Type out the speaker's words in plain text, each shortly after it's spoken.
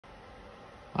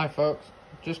Hi folks,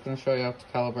 just going to show you how to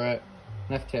calibrate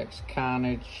an FTX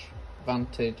Carnage,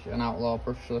 Vantage and Outlaw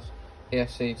brushless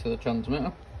ESC to the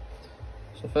transmitter.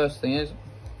 So first thing is,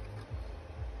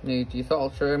 you need your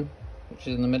throttle trim, which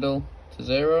is in the middle, to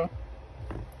 0,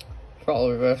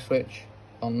 throttle reverse switch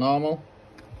on normal,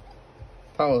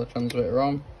 power the transmitter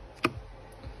on.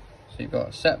 So you've got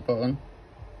a set button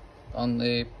on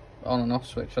the on and off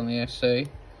switch on the ESC,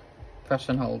 press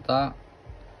and hold that.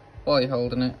 While you're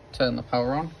holding it, turn the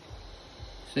power on.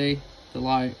 See, the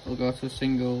light will go to a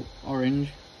single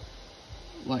orange.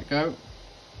 Let go.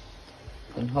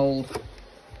 Then hold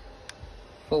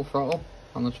full throttle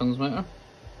on the transmitter.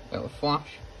 It'll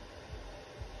flash.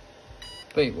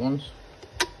 Beep once.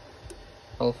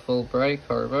 Hold full brake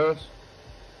or reverse.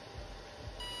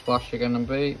 Flash again and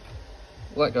beep.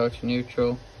 Let go to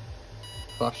neutral.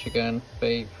 Flash again,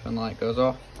 beep, and light goes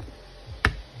off.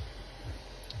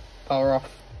 Power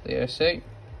off the ESC,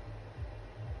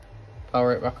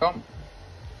 power it back on,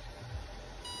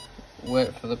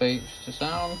 wait for the beeps to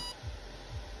sound,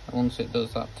 and once it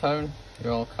does that tone,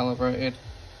 you're all calibrated.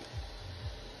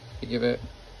 You give it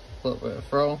a little bit of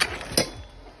throttle,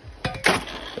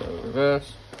 go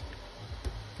reverse,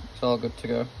 it's all good to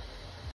go.